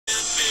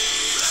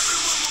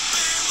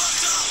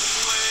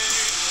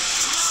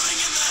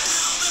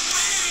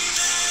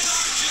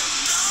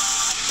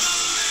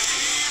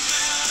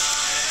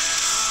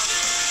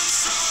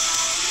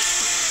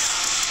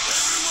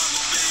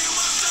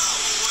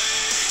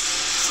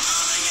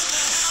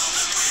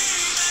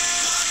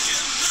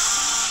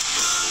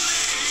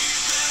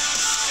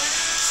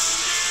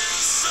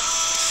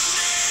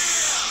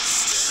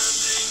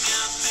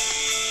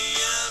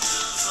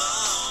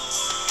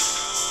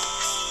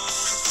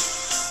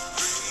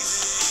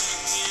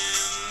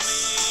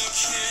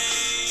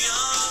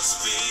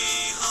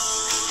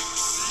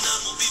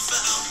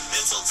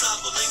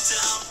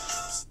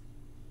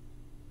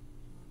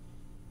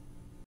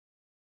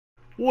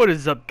What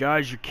is up,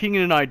 guys? Your King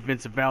of the Night,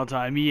 Vincent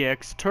Valentine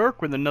EX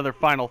Turk, with another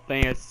Final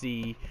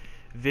Fantasy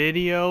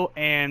video.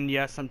 And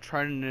yes, I'm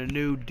trying a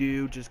new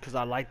do just because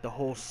I like the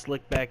whole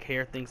slick back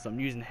hair thing. So I'm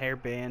using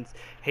hairpins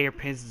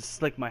to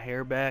slick my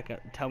hair back.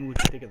 Tell me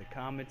what you think in the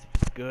comments,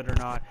 if it's good or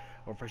not,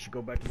 or if I should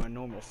go back to my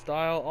normal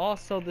style.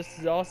 Also, this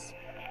is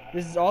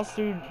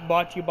also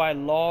brought to you by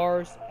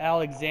Lars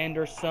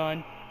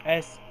Alexanderson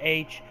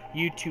SH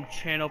YouTube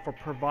channel for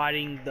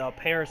providing the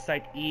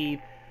Parasite Eve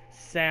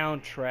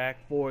soundtrack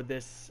for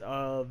this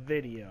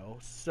video.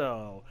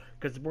 So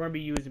because we're gonna be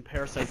using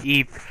Parasite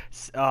Eve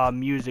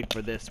music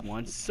for this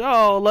one,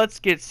 so let's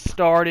get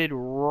started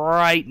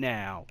right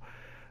now.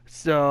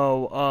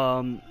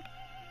 So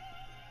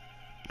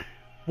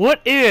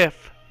what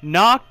if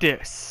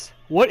Noctis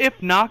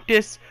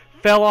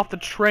fell off the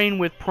train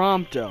with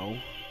Prompto?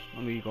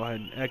 Let me go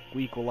ahead and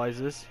equalize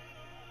this,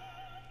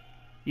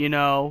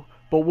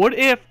 but what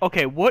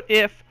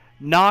if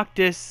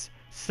Noctis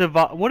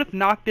survived? What if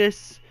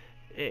Noctis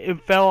it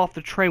fell off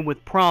the train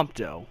with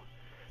Prompto?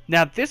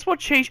 Now this will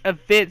change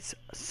events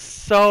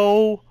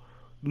so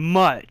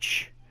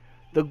much.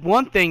 The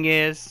one thing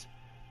is,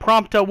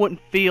 Prompto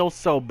wouldn't feel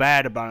so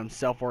bad about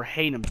himself or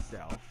hate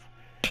himself,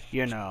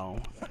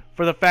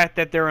 for the fact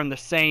that they're on the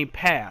same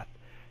path.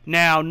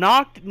 Now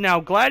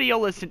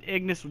Gladiolus and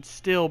Ignis would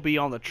still be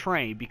on the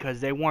train because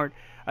they weren't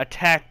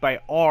attacked by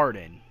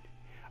Arden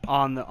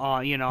on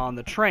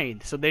the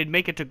train, so they'd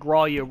make it to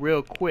Grollia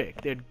real quick.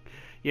 They'd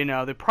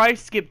probably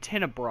skip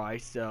Tenebrae,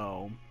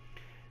 so,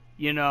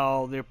 they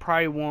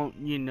probably won't,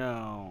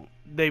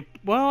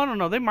 well, I don't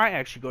know, they might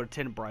actually go to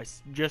Tenebrae,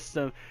 just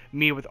to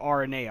meet with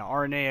Aranea.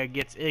 Aranea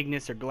gets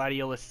Ignis or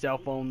Gladiolus' cell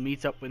phone,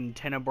 meets up with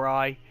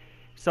Tenebrae.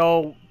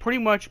 So, pretty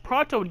much,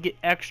 Prompto would get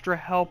extra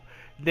help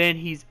than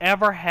he's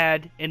ever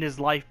had in his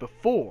life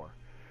before.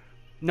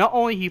 Not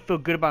only he feel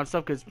good about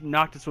himself, because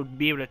Noctis would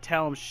be able to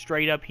tell him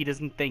straight up he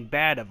doesn't think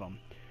bad of him.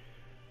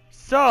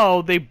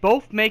 So, they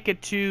both make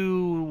it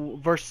to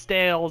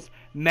Versteal's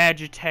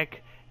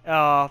Magitech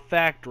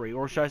factory,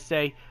 or should I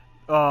say,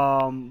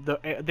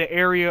 the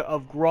area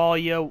of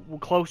Grollia,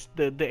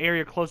 the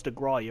area close to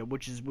Grollia,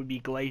 which would be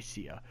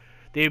Glacia.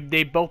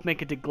 They both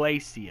make it to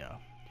Glacia.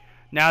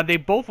 Now, they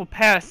both will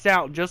pass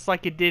out just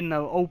like it did in the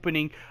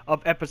opening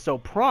of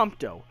episode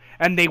Prompto,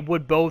 and they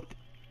would both,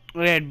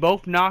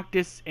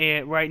 Noctis,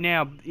 and right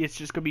now it's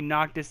just gonna be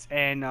Noctis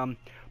and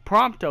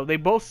Prompto. They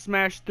both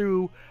smash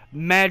through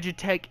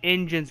Magitech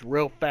engines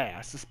real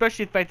fast,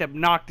 especially the fact that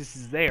Noctis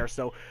is there.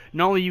 So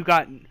not only you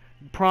got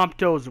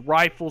Prompto's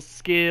rifle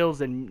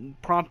skills, and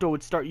Prompto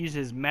would start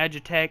using his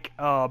Magitech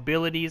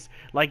abilities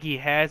like he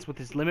has with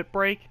his limit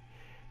break.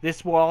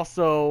 This will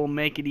also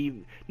make it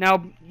even.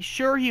 Now,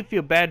 sure, he'd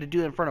feel bad to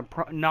do it in front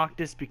of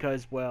Noctis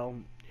because, well,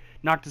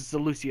 Noctis is a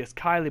Lucius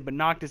Kylie, but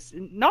Noctis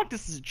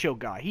is a chill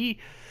guy.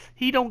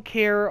 He don't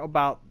care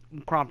about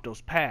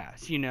Prompto's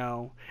past,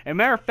 And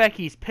matter of fact,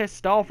 he's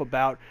pissed off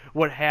about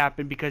what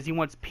happened because he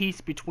wants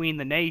peace between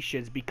the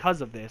nations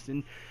because of this.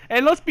 And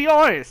let's be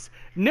honest,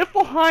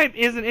 Niflheim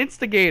is an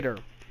instigator.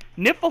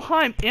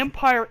 Niflheim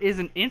Empire is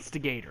an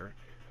instigator.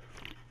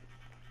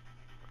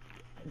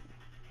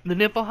 The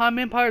Niflheim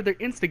Empire, they're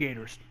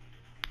instigators.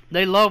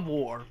 They love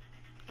war.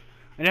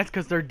 And that's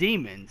because they're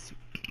demons.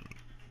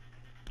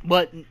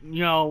 But,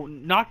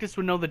 Noctis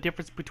would know the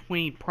difference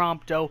between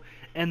Prompto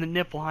and the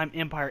Niflheim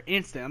Empire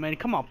instant. I mean,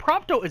 come on,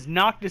 Prompto is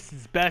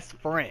Noctis' best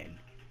friend.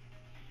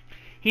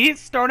 He didn't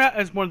start out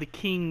as one of the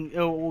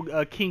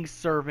king's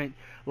servant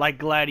like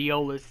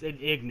Gladiolus and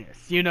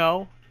Ignis,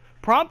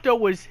 Prompto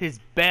was his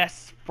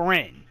best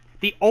friend.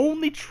 The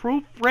only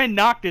true friend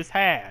Noctis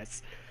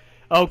has.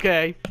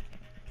 Okay?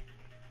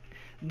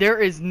 There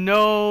is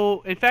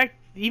no... In fact,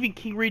 even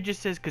King Regis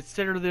says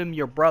consider them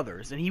your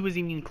brothers. And he was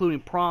even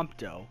including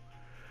Prompto.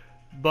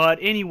 But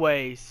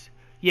anyways,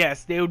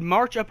 yes, they would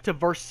march up to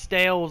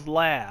Versteal's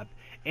lab,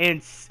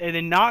 and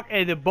then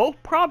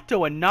both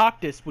Prompto and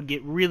Noctis would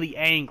get really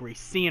angry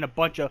seeing a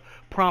bunch of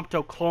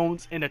Prompto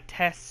clones in a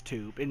test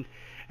tube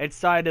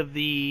inside of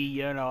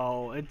the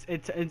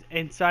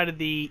inside of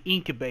the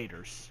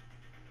incubators,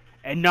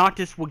 and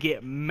Noctis would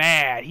get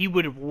mad. He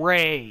would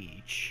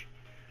rage.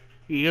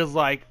 He was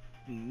like,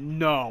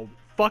 "No,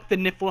 fuck the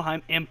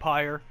Niflheim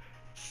Empire.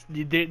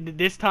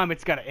 This time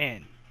it's gotta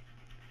end."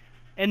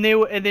 And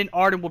then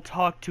Arden will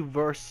talk to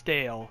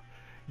Versteal,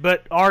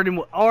 but Arden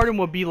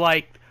would be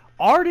like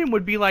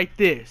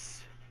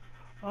this.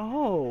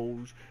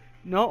 "Oh,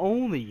 not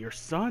only your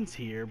son's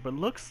here, but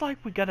looks like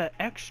we got an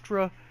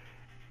extra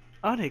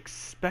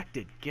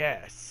unexpected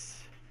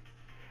guest."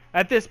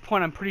 At this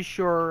point, I'm pretty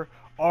sure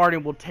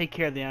Arden will take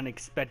care of the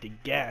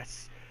unexpected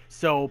guests,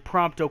 so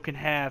Prompto can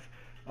have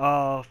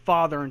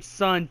father and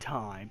son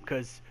time,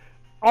 because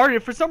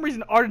Arden, for some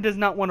reason, Arden does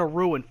not want to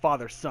ruin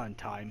father-son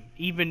time,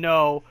 even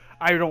though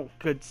I don't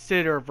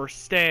consider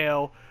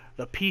Versteal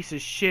the piece of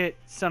shit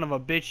son of a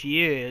bitch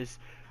he is,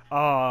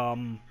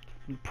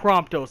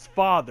 Prompto's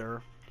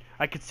father.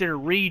 I consider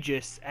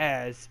Regis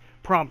as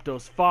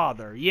Prompto's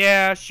father.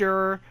 Yeah,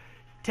 sure.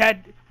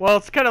 Well,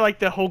 it's kind of like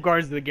the whole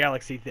Guardians of the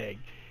Galaxy thing.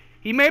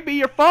 He may be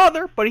your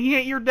father, but he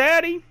ain't your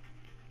daddy.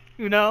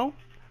 You know,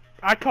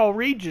 I call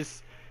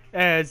Regis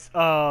as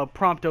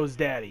Prompto's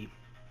daddy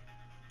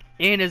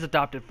and his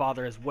adopted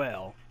father as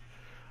well.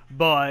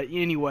 But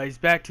anyways,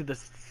 back to the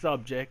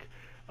subject.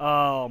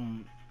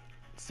 Um,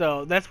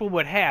 so that's what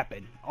would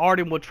happen.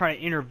 Arden would try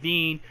to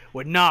intervene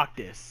with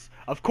Noctis.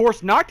 Of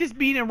course, Noctis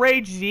being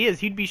enraged as he is,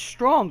 he'd be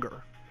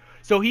stronger.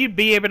 So he'd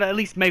be able to at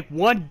least make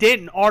one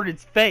dent in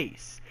Arden's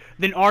face.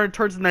 Then Arden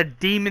turns into that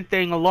demon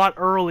thing a lot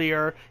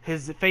earlier.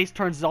 Arden's face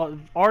turns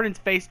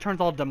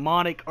all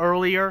demonic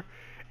earlier.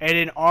 And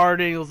then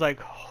Arden was like,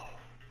 oh,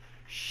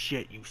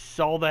 shit, you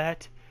saw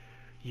that?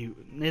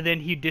 And then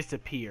he'd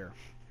disappear.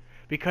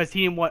 Because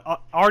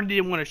Arden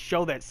didn't want to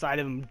show that side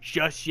of him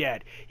just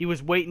yet. He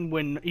was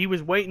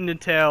waiting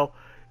until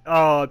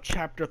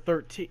chapter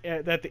 13,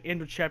 at the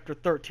end of chapter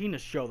 13 to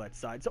show that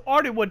side. So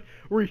Arden would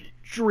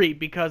retreat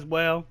because,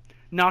 well,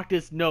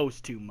 Noctis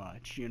knows too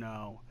much, you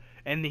know.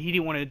 And he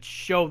didn't want to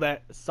show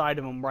that side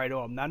of him right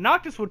off. Now,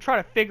 Noctis would try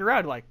to figure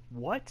out, like,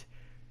 what?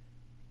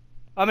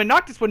 I mean,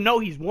 Noctis would know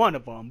he's one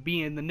of them,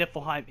 being the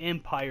Niflheim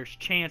Empire's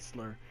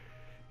Chancellor.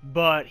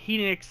 But he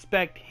didn't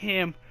expect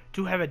him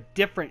to have a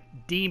different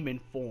demon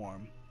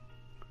form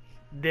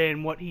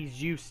than what he's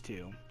used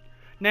to.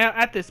 Now,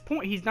 at this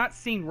point, he's not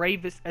seen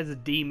Ravis as a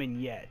demon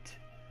yet.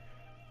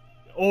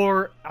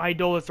 Or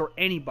Idolus or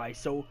anybody.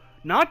 So,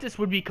 Noctis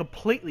would be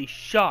completely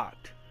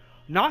shocked.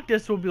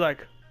 Noctis would be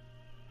like,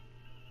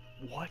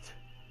 what?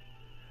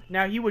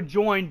 Now, he would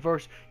join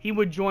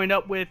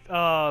up with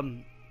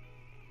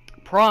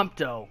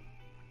Prompto.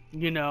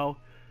 You know,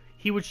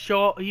 he would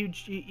show up with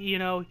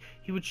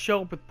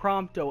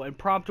Prompto, and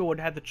Prompto would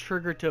have the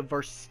trigger to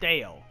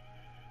Versteal.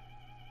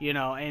 You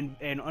know, and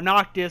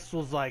Noctis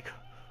was like,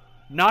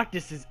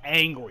 Noctis is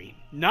angry.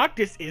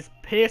 Noctis is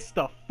pissed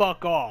the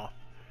fuck off.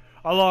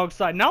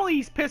 Alongside, not only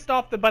he's pissed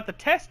off about the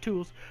test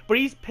tools, but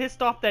he's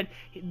pissed off that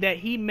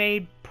he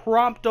made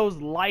Prompto's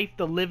life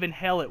the living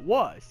hell it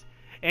was.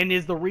 And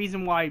is the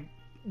reason why,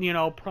 you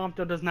know,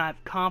 Prompto does not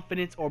have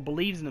confidence or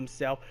believes in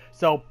himself.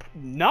 So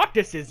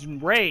Noctis is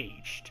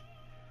enraged.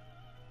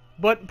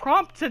 But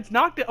since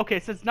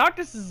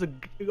Noctis is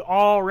an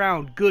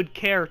all-around good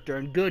character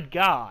and good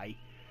guy,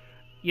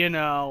 you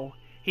know,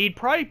 he'd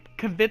probably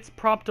convince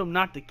Prompto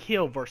not to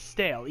kill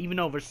Versteal, even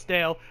though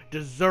Versteal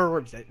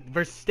deserves it.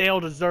 Versteal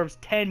deserves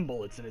 10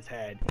 bullets in his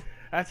head.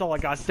 That's all I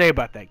gotta say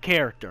about that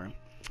character.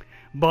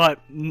 But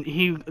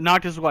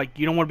Noctis was like,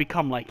 you don't want to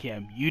become like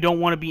him. You don't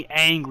want to be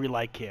angry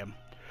like him.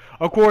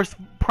 Of course,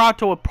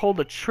 Prompto would pull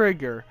the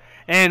trigger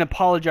and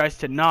apologize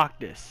to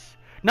Noctis.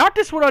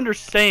 Noctis would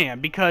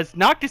understand because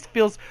Noctis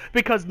feels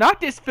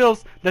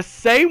the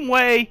same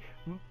way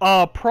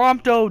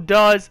Prompto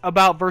does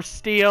about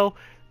Versteal,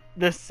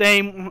 the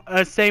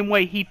same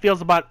way he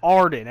feels about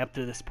Arden up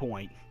to this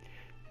point.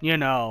 You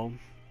know.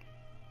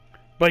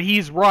 But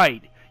he's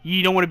right.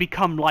 You don't want to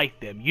become like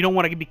them. You don't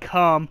want to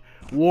become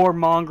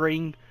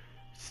warmongering,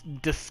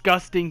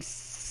 disgusting,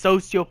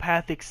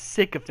 sociopathic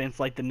sycophants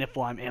like the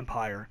Niflheim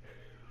Empire.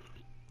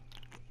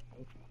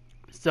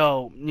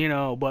 So, you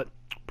know, but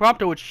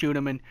Prompto would shoot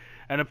him, and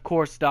of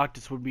course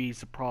Noctis would be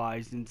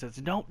surprised and says,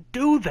 don't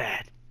do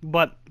that.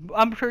 But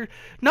I'm sure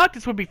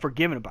Noctis would be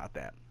forgiven about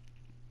that.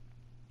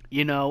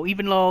 You know,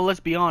 even though, let's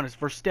be honest,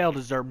 Versteal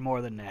deserved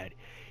more than that.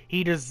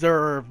 He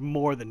deserved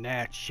more than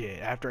that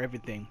shit after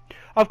everything.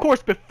 Of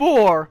course,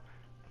 before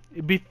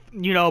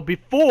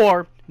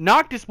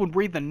Noctis would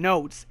read the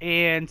notes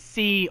and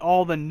see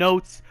all the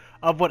notes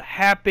of what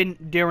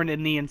happened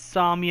during the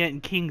Insomnia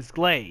and King's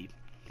Glaive.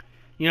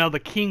 You know, the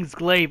King's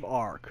Glaive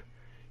arc.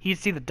 He'd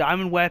see the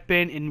diamond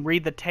weapon and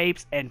read the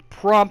tapes and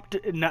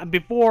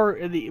before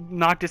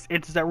Noctis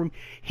enters that room,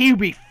 he'd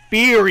be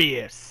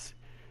furious.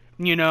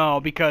 You know,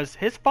 because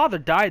his father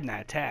died in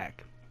that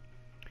attack.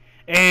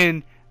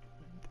 And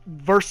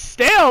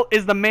Versteal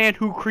is the man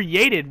who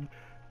created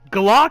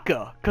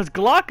Glocka, because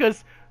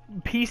Glocka's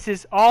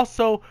pieces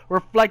also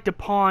reflect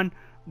upon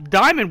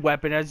Diamond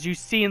Weapon, as you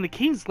see in the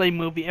Kingsley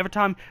movie. Every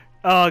time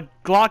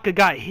Glocka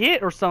got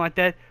hit or something like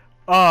that,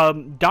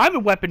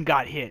 Diamond Weapon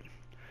got hit.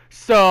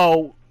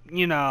 So,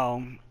 you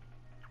know,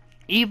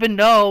 even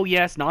though,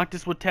 yes,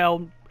 Noctis would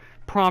tell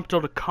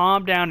Prompto to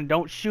calm down and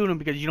don't shoot him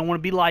because you don't want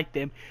to be like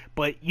them,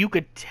 but you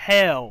could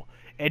tell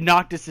in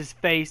Noctis'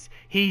 face,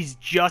 he's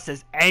just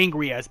as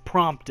angry as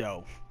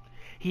Prompto.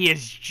 He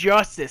is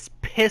just as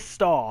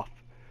pissed off,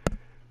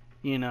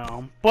 you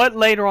know. But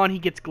later on, he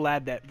gets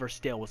glad that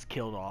Versteal was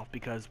killed off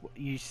because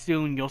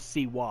you'll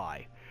see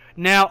why.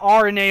 Now,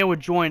 Aranea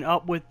would join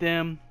up with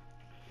them,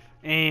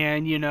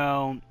 and, you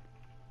know,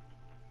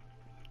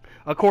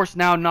 of course,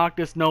 now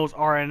Noctis knows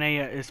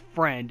Aranea is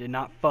friend and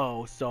not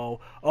foe, so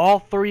all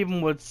three of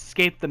them would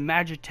escape the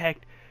Magitech.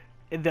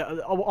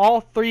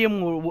 All three of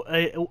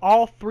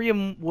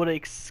them would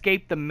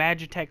escape the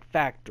Magitech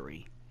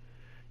factory,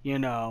 you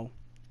know.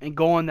 and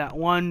go in that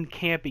one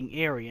camping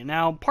area.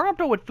 Now,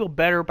 Prompto would feel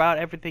better about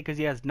everything because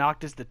he has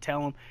Noctis to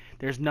tell him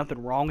there's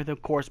nothing wrong with him.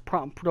 Of course,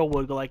 Prompto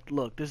would go like,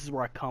 look, this is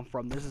where I come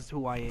from. This is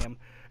who I am.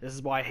 This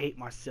is why I hate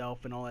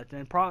myself and all that.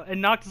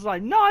 And Noctis is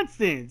like,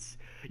 nonsense.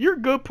 You're a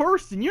good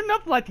person. You're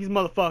nothing like these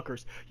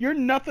motherfuckers. You're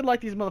nothing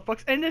like these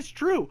motherfuckers. And it's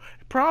true.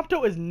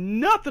 Prompto is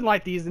nothing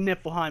like these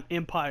Niflheim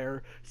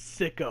Empire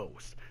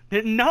sickos.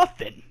 They're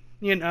nothing,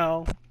 you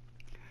know.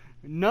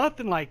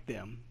 Nothing like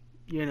them,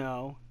 you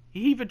know.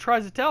 He even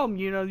tries to tell him,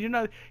 you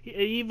know,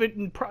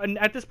 even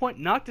at this point,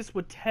 Noctis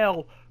would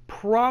tell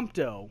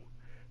Prompto.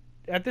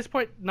 At this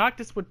point,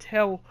 Noctis would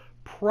tell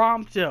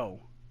Prompto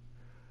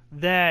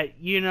that,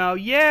 you know,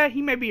 yeah,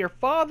 he may be your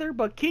father,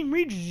 but King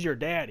Regis is your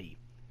daddy.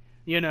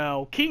 You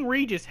know, King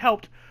Regis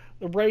helped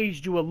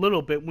raise you a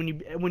little bit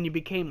when you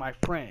became my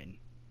friend.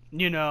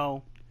 You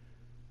know,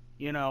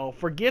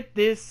 forget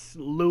this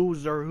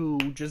loser who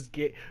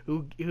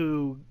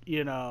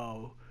you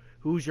know,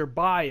 who's your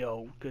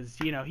bio, because,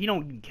 you know, he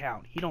don't even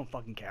count. He don't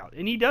fucking count.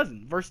 And he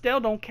doesn't.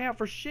 Versteal don't count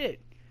for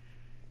shit.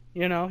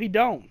 You know, he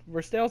don't.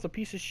 Versteal's a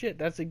piece of shit.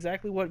 That's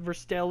exactly what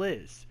Versteal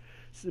is.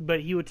 So,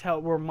 but he would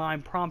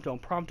remind Prompto,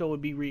 and Prompto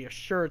would be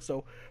reassured.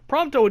 So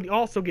Prompto would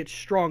also get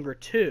stronger,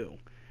 too,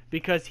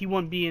 because he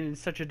wouldn't be in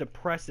such a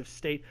depressive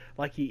state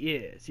like he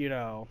is, you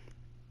know.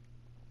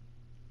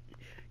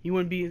 He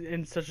wouldn't be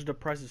in such a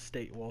depressive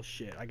state. Well,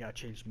 shit, I gotta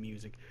change the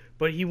music.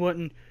 But he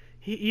wouldn't...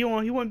 He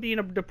wouldn't be in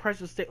a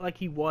depressive state like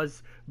he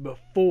was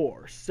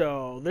before.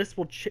 So this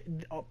will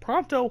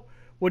Prompto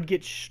would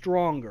get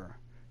stronger.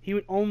 He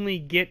would only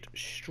get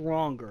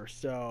stronger.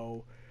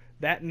 So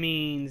that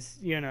means,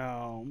 you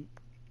know,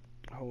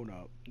 hold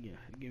up. Yeah,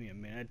 give me a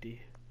minute.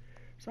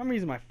 For some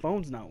reason my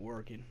phone's not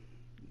working.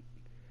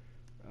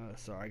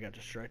 Sorry, I got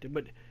distracted.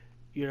 But,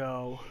 you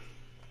know,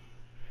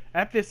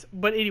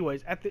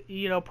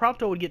 you know,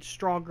 Prompto would get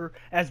stronger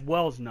as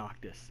well as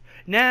Noctis.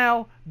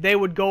 Now they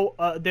would go,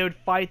 they would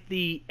fight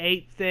the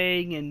 8th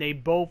thing, and they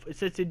both,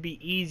 since it'd be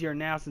easier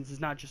now since it's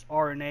not just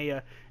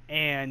Aranea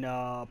and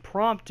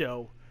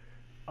Prompto,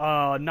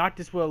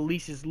 Noctis will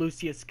unleash his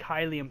Lucius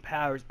Kylian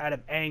powers out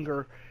of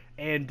anger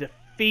and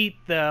defeat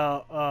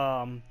the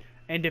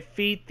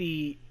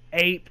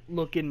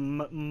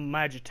ape-looking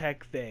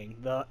Magitech thing,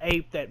 the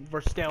ape that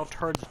Versteal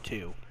turns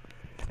to,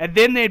 and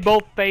then they'd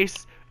both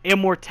face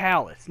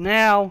Immortalis.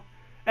 Now,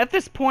 at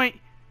this point,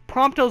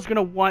 Prompto's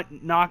gonna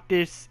want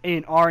Noctis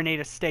and RNA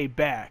to stay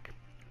back.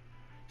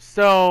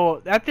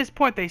 So, at this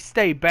point, they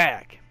stay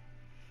back.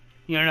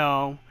 You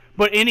know.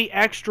 But any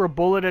extra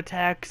bullet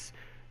attacks,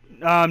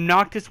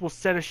 Noctis will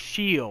set a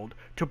shield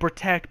to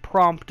protect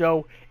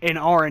Prompto and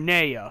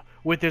Aranea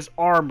with his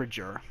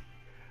armature.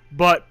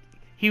 But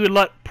he would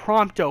let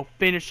Prompto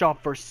finish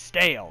off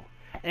Versteal.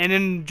 And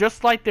then,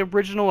 just like the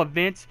original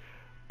events,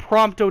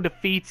 Prompto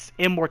defeats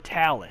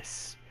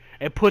Immortalis.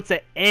 It puts an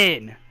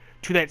end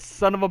to that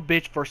son of a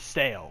bitch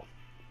Versteal.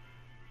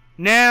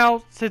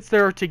 Now, since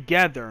they're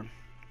together,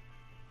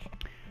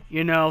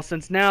 you know,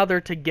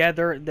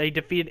 they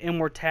defeated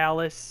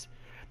Immortalis.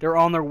 They're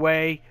on their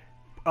way.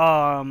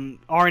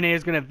 RNA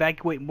is going to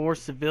evacuate more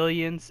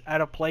civilians out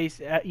of place.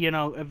 You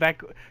know,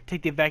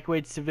 take the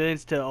evacuated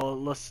civilians to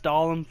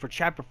Lestalem for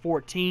Chapter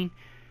 14.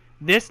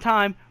 This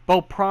time,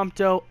 both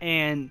Prompto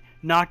and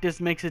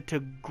Noctis makes it to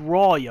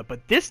Graulia,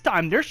 but this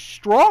time they're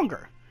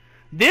stronger.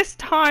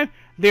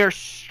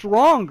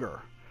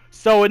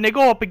 So when they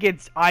go up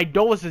against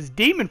Idolus's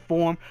demon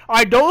form,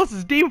 like,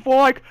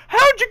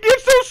 how'd you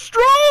get so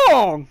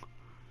strong?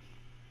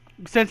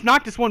 Since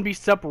Noctis wouldn't be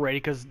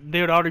separated, because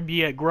they would already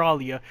be at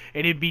Graulia,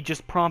 and it'd be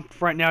just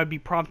right now it'd be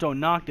Prompto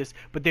and Noctis,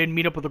 but they'd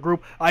meet up with a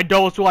group.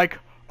 Idolus were like,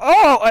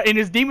 oh, in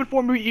his demon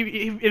form,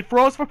 it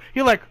froze for him.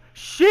 He's like,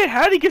 shit,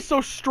 how did he get so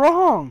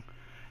strong?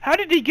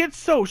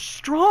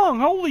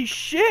 Holy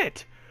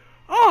shit!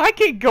 Oh, I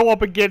can't go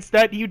up against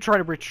that. He would try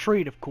to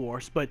retreat, of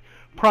course, but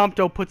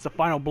Prompto puts the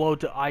final blow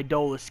to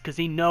Idolus because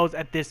he knows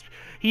at this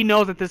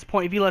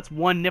point if he lets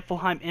one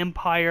Niflheim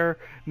Empire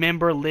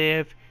member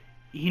live,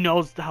 he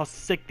knows how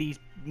sick these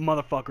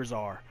motherfuckers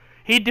are.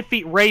 He'd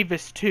defeat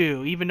Ravis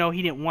too, even though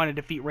he didn't want to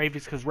defeat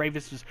Ravis because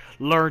Ravis was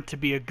learned to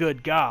be a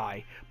good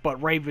guy,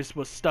 but Ravis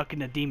was stuck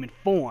in a demon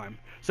form.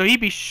 So he'd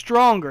be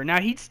stronger.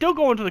 Now he'd still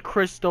go into the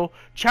crystal.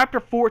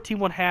 Chapter 14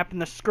 would happen.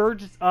 The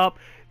Scourge is up.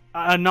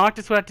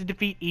 Noctis would have to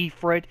defeat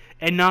Ifrit,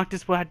 and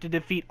Noctis would have to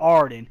defeat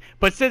Arden.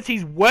 But since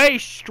he's way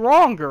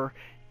stronger,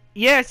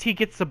 yes, he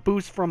gets a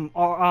boost from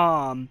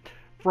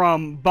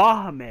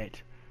Bahamut,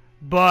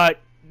 but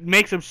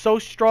makes him so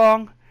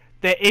strong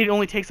that it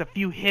only takes a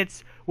few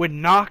hits with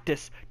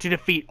Noctis to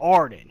defeat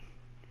Arden.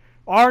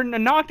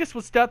 Noctis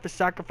would still have to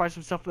sacrifice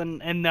himself,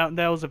 and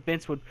those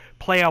events would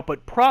play out,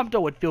 but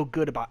Prompto would feel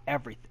good about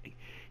everything.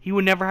 He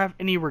would never have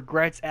any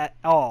regrets at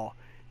all.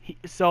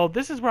 So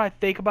this is what I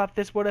think about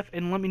this what if,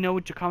 and let me know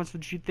what your comments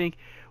what you think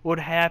would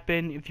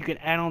happen, if you can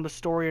add on the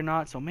story or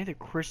not. So may the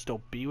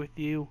crystal be with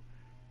you.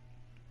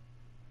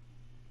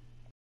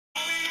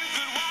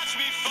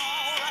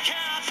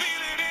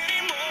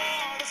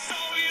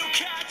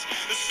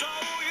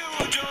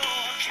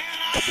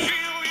 Feel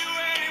you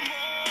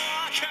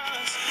anymore,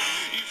 'cause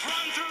you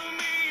run through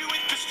me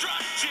with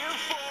destructive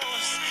force.